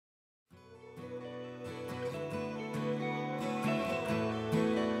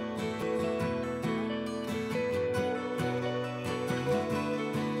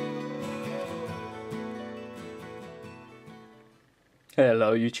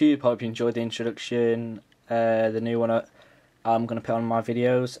Hello YouTube, hope you enjoyed the introduction. The new one I'm going to put on my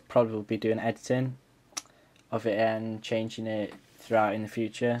videos. Probably will be doing editing of it and changing it throughout in the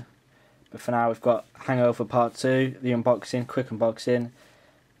future. But for now we've got Hangover Part 2, the unboxing, quick unboxing.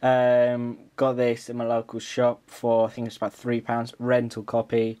 Got this in my local shop for, I think it's about £3, rental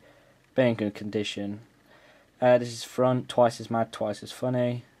copy, being in good condition. This is front, twice as mad, twice as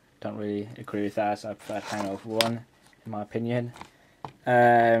funny. Don't really agree with that, as I prefer Hangover 1 in my opinion.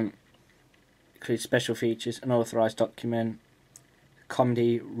 Includes special features, unauthorized document,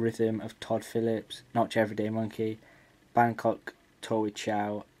 comedy rhythm of Todd Phillips, Not Your Everyday Monkey, Bangkok Toy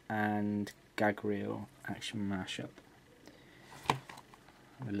Chow, and gag reel action mashup.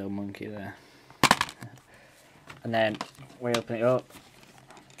 A little monkey there. And then we open it up.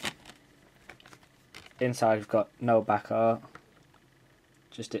 Inside we've got no back art.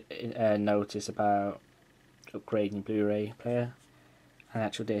 Just a notice about upgrading Blu-Ray player. An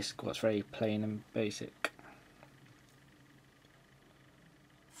actual disc, what's very plain and basic.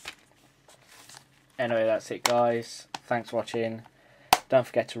 Anyway, that's it guys. Thanks for watching. Don't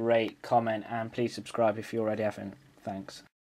forget to rate, comment and please subscribe if you already haven't. Thanks.